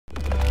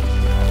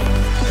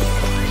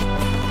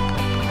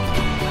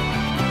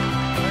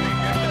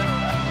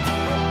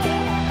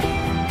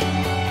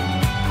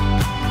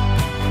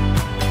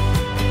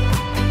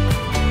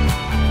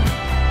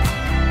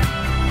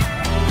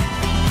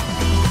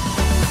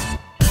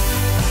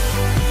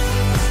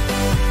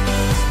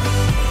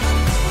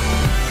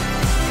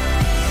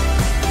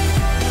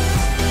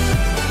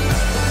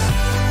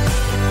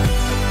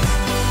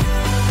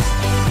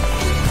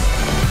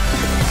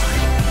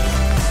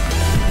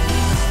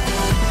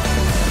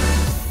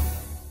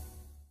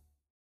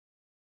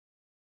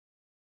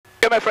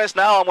my friends,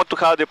 now I want to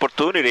have the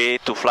opportunity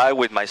to fly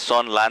with my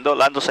son Lando.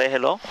 Lando, say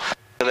hello.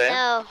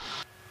 Hello.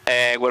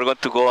 And we're going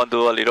to go and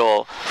do a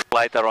little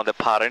flight around the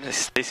pattern.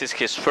 This is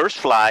his first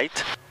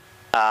flight,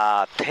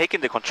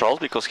 taking the controls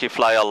because he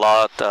fly a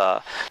lot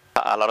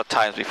of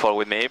times before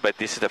with me, but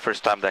this is the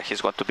first time that he's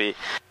going to be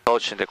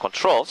touching the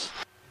controls.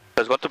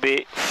 So it's going to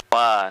be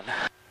fun.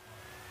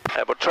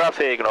 Airport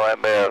traffic,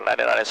 November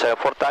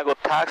 9974 Tango,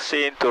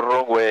 taxiing to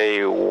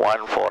runway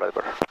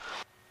 14.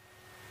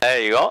 There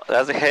you go.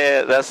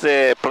 That's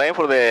the plane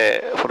for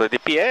the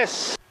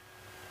DPS.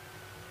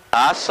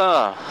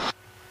 Awesome.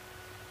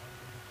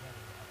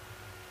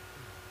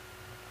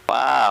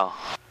 Wow.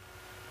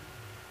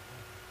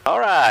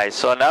 Alright,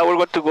 so now we're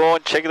going to go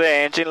and check the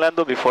engine,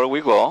 Lando, before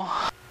we go.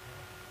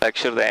 Make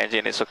sure the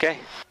engine is okay.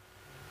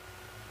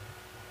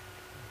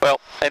 Well,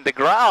 in the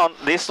ground,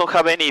 this don't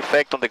have any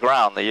effect on the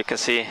ground. You can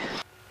see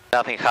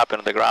nothing happen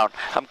on the ground.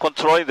 I'm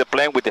controlling the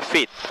plane with the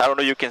feet. I don't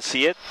know if you can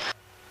see it,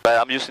 but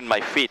I'm using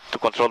my feet to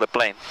control the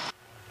plane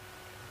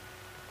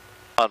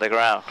on the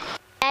ground.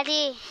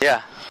 Daddy.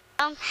 Yeah.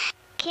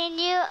 Can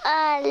you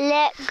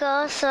let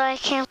go so I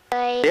can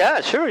fly?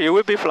 Yeah, sure. You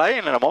will be flying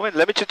in a moment.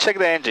 Let me just check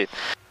the engine.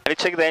 Let me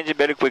check the engine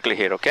very quickly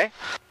here, okay?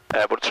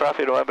 Airport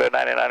traffic, November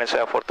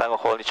 9974 Tango,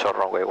 holding short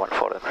runway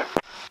 14.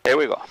 Here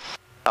we go.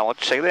 I want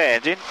to check the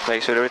engine,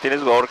 make sure everything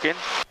is working.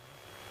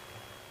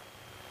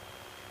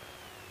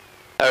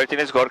 Everything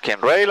is working.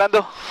 Ready,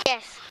 Lando?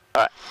 Yes.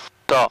 Alright.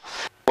 So,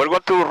 we're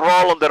going to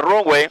roll on the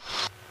runway,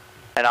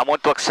 and I'm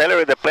going to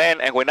accelerate the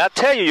plane, and when I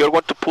tell you, you're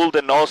going to pull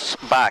the nose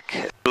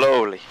back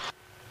slowly.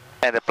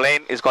 And the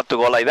plane is going to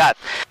go like that.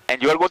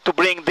 And you are going to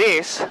bring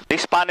this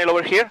panel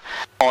over here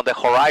on the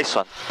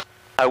horizon.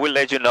 I will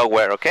let you know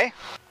where, okay?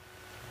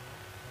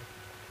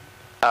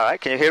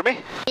 Alright, can you hear me?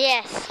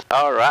 Yes.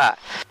 Alright,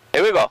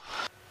 here we go.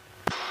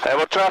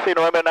 Airport traffic,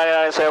 November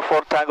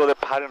 9974 Tango, the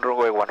pattern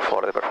runway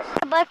 14.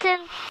 The button?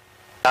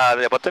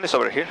 The button is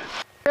over here.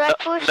 Do I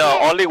push No,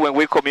 it? only when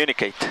we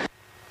communicate.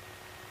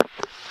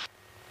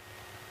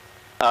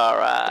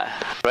 Alright,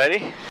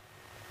 ready?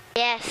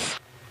 Yes.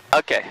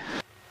 Okay.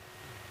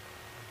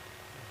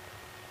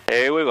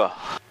 Here we go.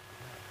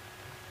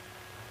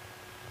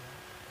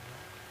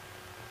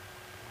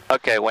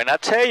 Okay, when I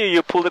tell you,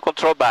 you pull the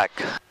control back.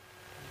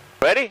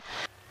 Ready?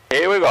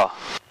 Here we go.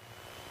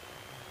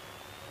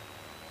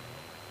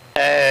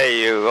 There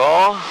you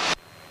go.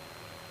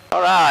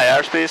 Alright,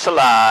 airspeed is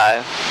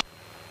alive.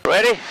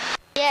 Ready?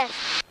 Yes.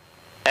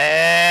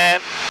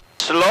 And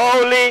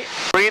slowly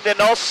bring the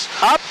nose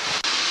up.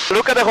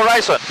 Look at the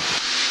horizon.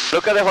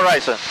 Look at the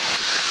horizon.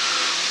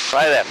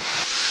 Right there.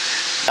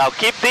 Now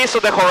keep this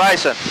on the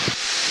horizon.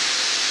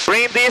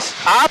 Bring this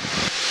up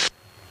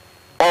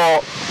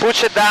or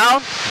push it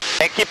down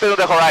and keep it on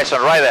the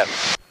horizon right there.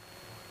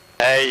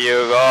 There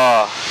you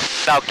go.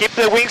 Now keep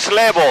the wings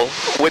level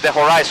with the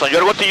horizon.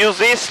 You're going to use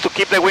this to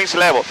keep the wings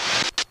level.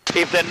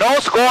 If the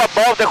nose go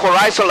above the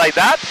horizon like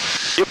that,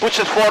 you push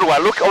it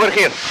forward. Look over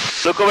here.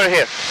 Look over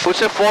here.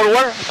 Push it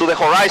forward to the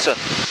horizon.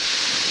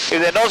 If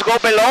the nose go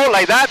below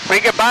like that,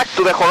 bring it back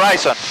to the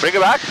horizon. Bring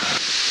it back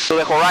to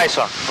the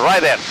horizon.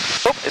 Right there.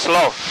 Oop,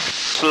 slow.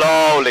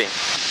 Slowly.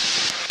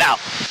 Now,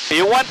 if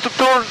you want to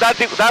turn that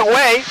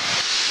way,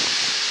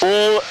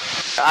 pull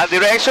a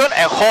direction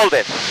and hold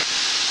it.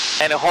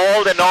 And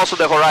hold the nose to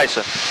the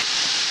horizon.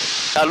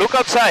 Now look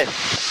outside.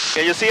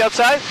 Can you see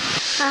outside?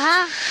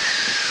 Uh-huh.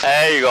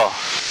 There you go.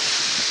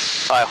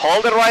 Alright,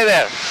 hold it right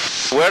there.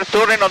 We're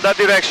turning on that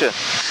direction.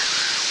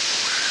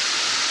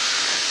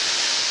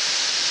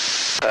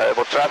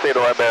 Airport traffic,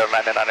 November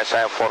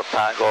 9974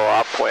 Tango,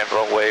 upwind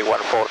runway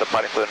 14,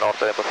 departing to the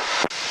north.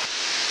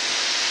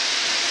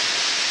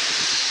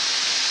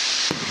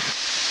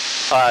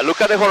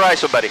 Look at the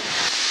horizon, buddy.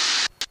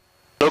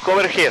 Look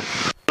over here.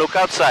 Look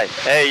outside.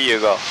 There you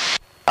go.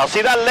 Now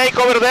see that lake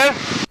over there?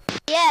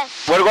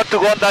 Yes. We're going to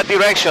go in that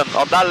direction,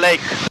 on that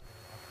lake.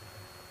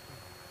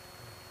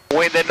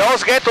 When the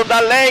nose gets on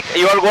that lake,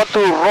 you are going to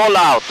roll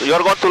out. You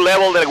are going to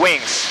level the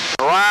wings.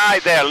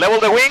 Right there. Level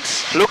the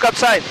wings. Look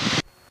outside.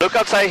 Look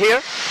outside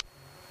here.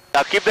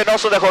 Now keep the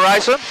nose on the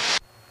horizon.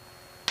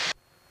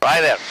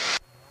 Right there.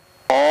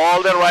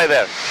 Hold it right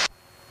there.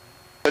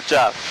 Good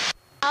job.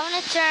 I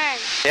want to turn.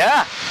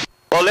 Yeah.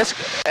 Well,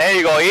 there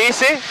you go.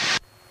 Easy.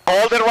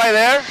 Hold it right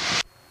there.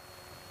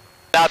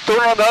 Now turn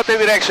on the other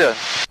direction.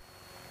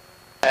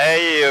 There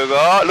you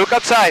go. Look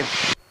outside.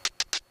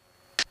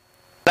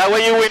 That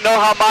way you will know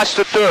how much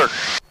to turn.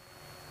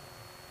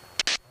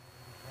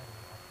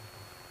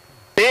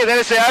 See, there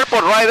is the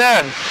airport right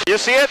there. You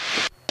see it?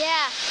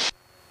 Yeah.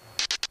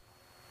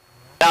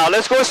 Now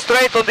let's go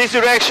straight on this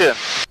direction.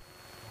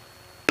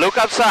 Look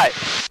outside.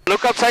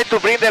 Look outside to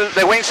bring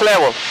the wings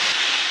level.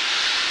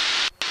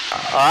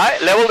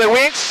 Alright, level the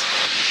wings.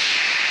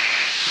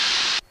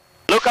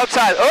 Look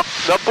outside. Oh,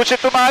 don't push it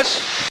too much.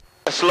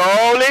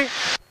 Slowly.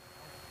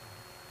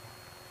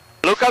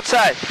 Look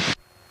outside.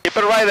 Keep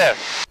it right there.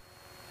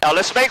 Now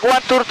let's make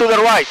one turn to the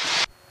right.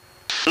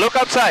 Look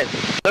outside.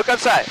 Look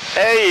outside.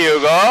 There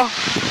you go.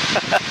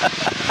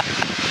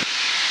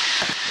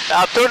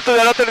 Now turn to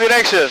the other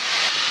direction.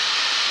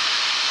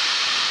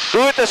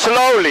 Do it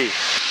slowly.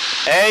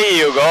 There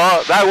you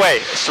go. That way.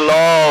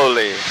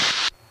 Slowly.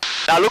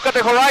 Now look at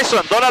the horizon.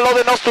 Don't allow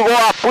the nose to go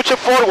up. Push it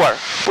forward.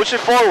 Push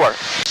it forward.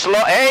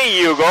 Slow. There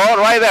you go.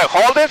 Right there.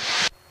 Hold it.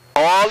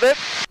 Hold it.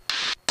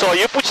 So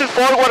you push it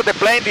forward, the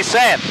plane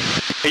descends.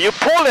 If you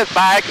pull it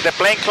back, the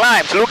plane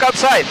climbs. Look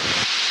outside.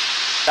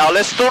 Now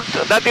let's turn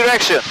that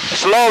direction.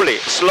 Slowly.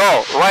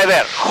 Slow. Right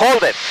there.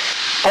 Hold it.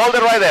 Hold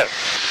it right there.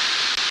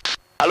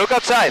 Now look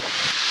outside.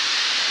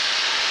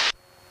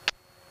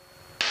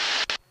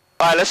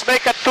 Alright, let's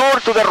make a tour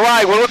to the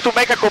right. We're going to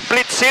make a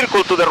complete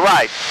circle to the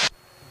right.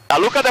 Now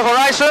look at the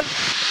horizon.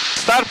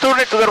 Start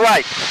turning to the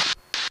right.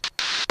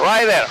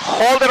 Right there.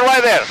 Hold it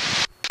right there.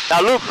 Now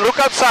look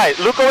outside.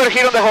 Look over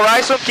here on the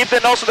horizon. Keep the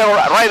nose to the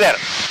right there.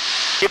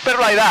 Keep it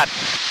like that.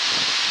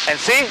 And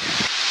see?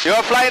 You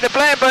are flying the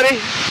plane, buddy.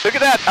 Look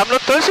at that. I'm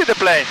not touching the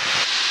plane.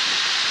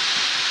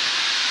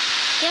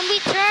 Can we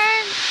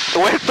turn?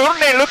 We're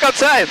turning. Look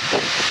outside.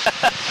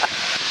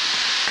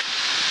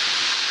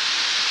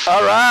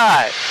 All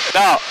right.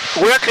 Now,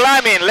 we're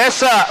climbing.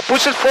 Let's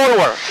push it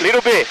forward a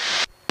little bit.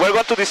 We're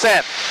going to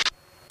descend.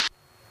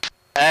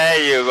 There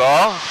you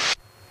go.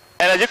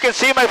 And as you can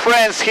see, my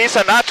friends, he's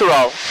a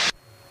natural.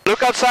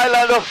 Look outside,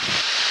 Lando.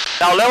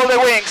 Now level the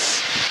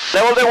wings.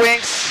 Level the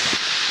wings.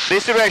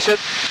 This direction.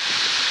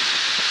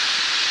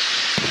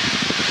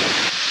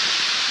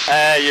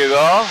 There you go.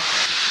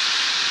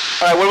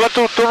 All right, we're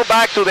going to turn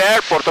back to the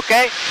airport,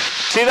 okay?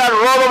 See that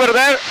road over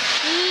there?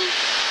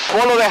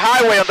 Follow the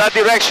highway on that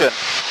direction.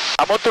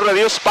 I'm going to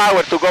reduce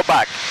power to go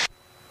back.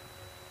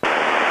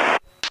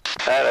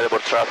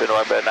 Airport traffic,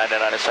 November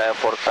 997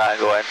 for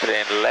Tango,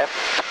 entering left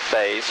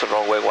base,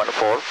 runway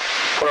 14,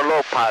 for a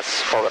low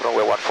pass over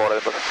runway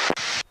 14.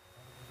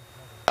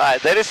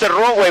 Alright, there is the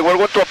runway, we're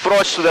going to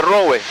approach to the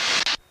runway.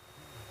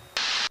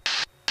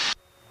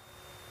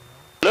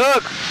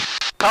 Look,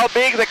 how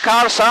big the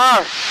cars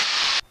are.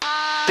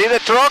 See the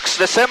trucks,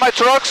 the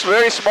semi-trucks,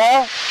 very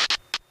small.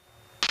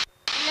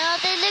 No,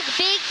 they look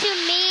big to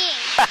me.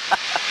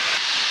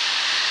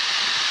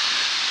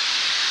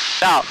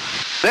 Now,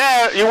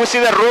 there you will see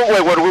the runway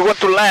where we want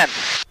to land.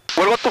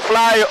 We're going to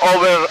fly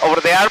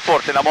over the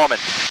airport in a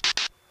moment.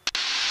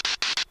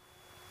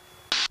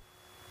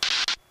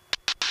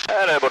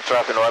 Airport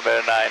traffic,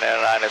 November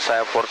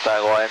 997 for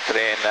Tango,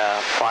 entering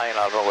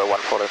final runway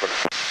 14.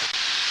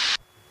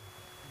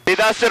 See,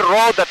 that's the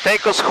road that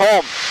takes us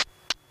home.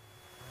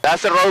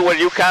 That's the road where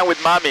you come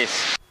with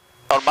Mommy's,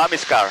 or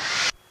Mommy's car.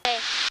 Okay.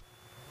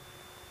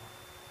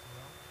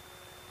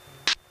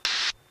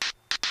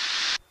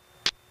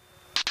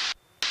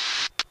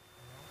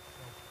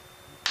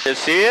 You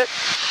see it?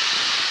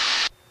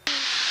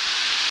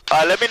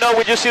 Let me know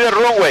when you see the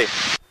runway.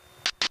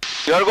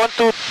 You are going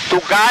to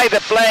guide the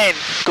plane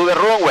to the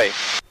runway.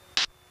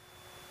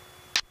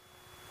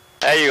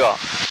 There you go.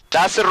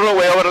 That's the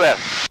runway over there.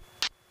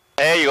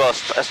 There you go.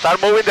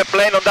 Start moving the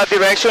plane on that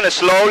direction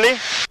slowly.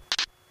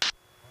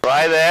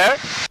 Right there.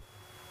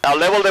 Now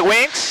level the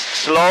wings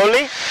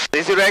slowly.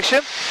 This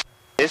direction.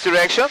 This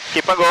direction.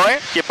 Keep on going.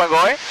 Keep on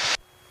going.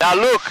 Now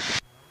look.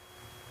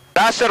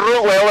 That's the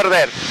runway over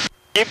there.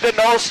 Keep the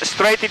nose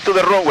straight into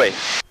the runway.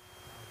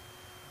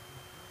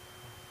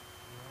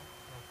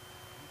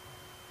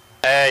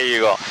 There you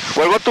go.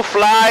 We're going to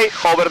fly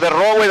over the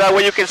runway, that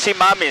way you can see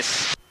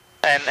Mommy's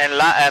and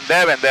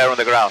Devin there on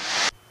the ground.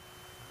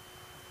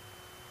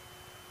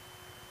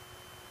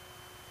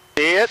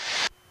 See it?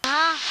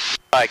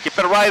 Alright, keep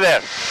it right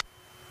there.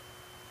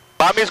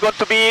 Mommy's going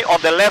to be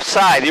on the left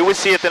side. You will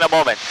see it in a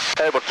moment.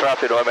 Airport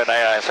traffic, November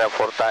 997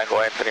 for Tango,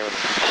 entering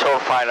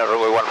short final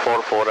runway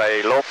 14 for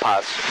a low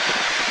pass.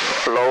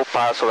 Low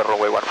pass over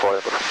runway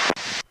 14.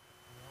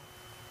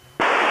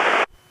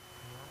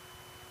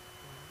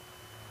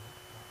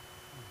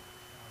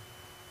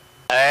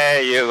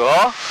 There you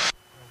go.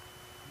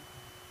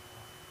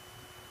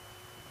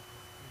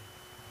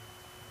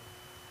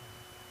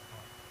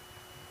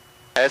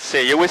 Let's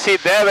see, you will see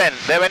Devin.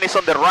 Devin is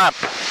on the ramp.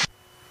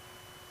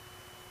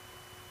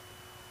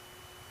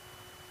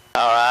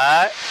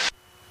 Alright.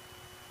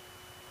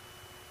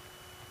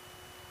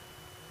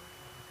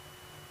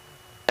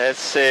 Let's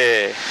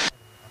see.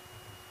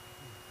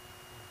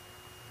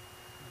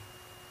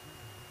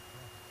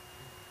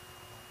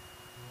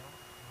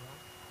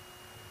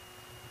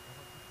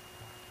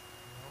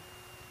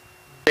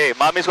 Okay,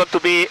 Mommy's going to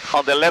be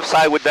on the left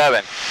side with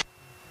Devin.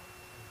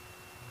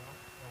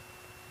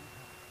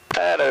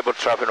 Airport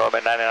traffic,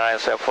 number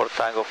 997 for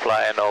Tango,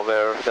 flying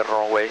over the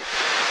runway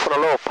for a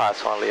low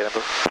pass only.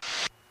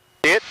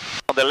 See it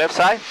on the left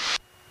side?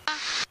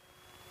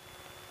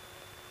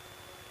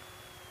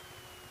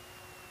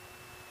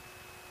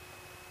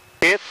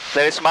 See it?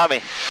 There is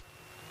Mommy.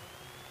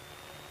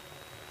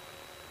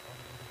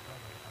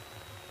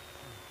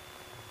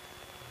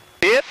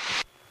 See it?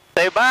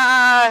 Say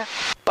bye.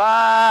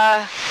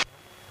 Bye.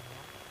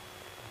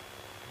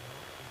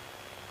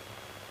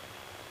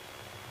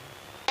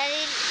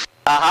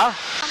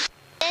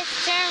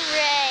 Let's turn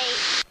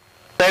right.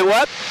 Say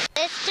what?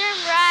 Let's turn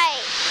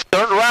right.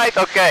 Turn right?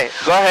 Okay.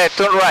 Go ahead.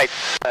 turn right.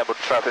 Airport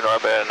traffic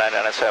November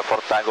 997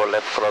 Tango,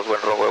 left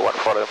crosswind runway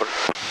 14.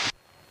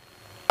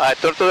 Alright,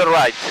 turn to the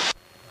right.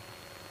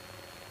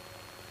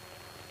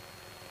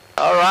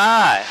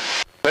 Alright,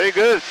 very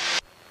good.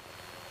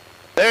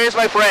 There is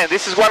my friend.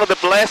 This is one of the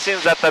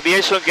blessings that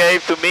aviation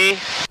gave to me,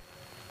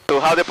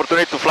 to have the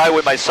opportunity to fly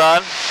with my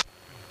son,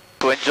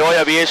 to enjoy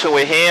aviation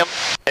with him.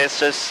 It's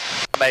just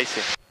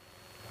amazing.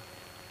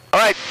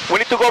 Alright, we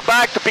need to go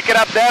back to pick it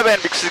up Devon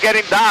because it's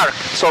getting dark.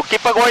 So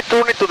keep on going,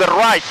 turning to the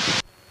right.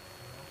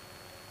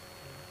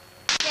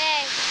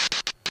 Okay.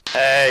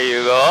 There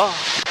you go.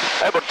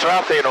 Airport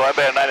traffic,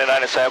 November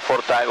 997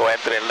 for Tango,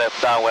 entering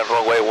left downwind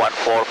runway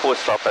 14, full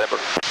stop,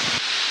 airport.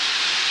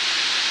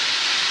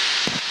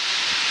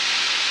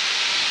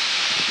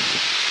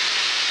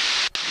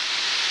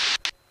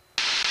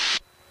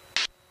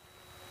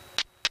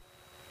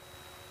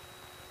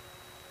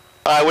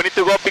 Alright, we need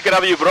to go pick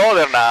up your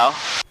brother now.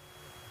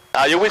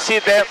 You will see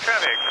them.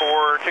 Traffic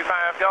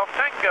 425 Golf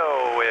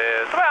Tango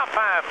is about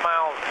 5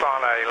 miles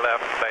on a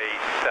left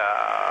base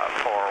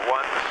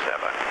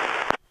 417.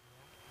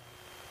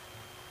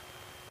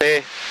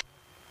 See,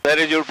 there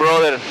is your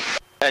brother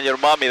and your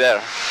mommy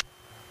there.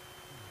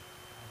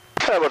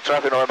 Airport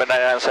traffic November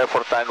 997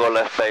 for Tango,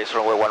 left base,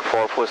 runway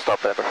 14, full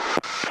stop, airport.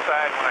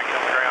 Side, when I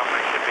come around,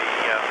 they should be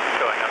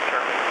going up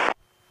turning.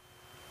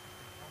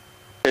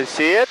 You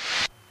see it?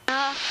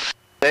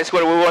 That's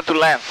where we want to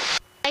land.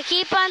 I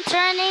keep on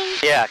turning.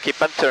 Yeah, keep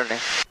on turning.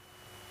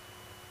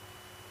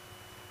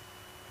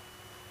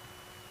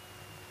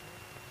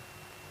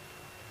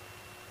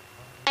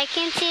 I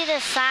can see the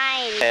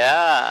sign.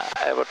 Yeah,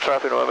 Airport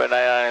traffic November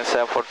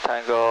 997 for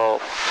Tango,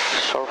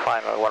 short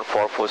final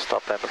 14, full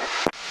stop, airport.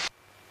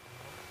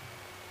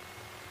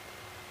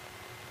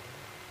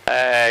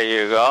 There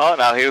you go.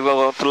 Now here we're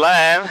going to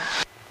land.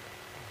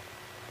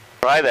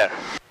 Right there.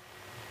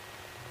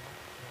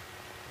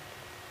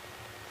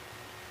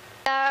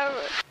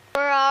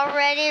 We're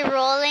already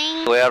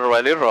rolling. We are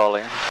already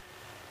rolling.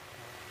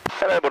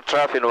 Airport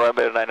traffic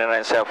November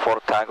 997 for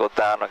Tango,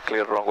 down on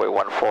clear runway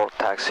 14,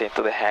 taxi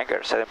into the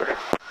hangar, September.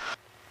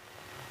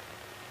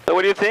 So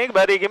what do you think,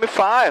 buddy? Give me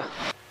 5.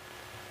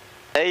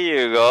 There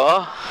you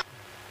go.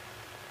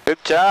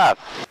 Good job.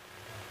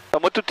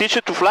 I'm going to teach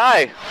you to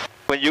fly.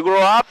 When you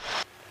grow up,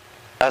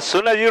 as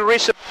soon as you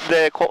reach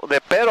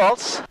the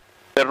pedals,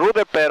 the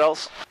rudder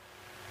pedals,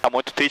 I'm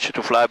going to teach you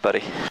to fly,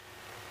 buddy.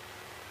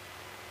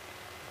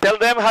 Tell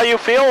them how you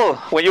feel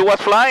when you was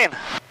flying.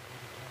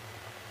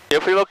 You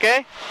feel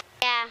okay?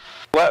 Yeah.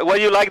 What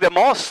you like the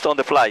most on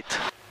the flight?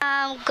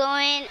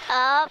 Going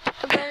up,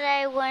 but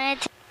I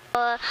wanted to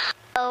go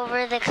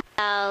over the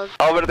clouds.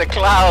 Over the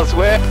clouds,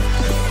 where?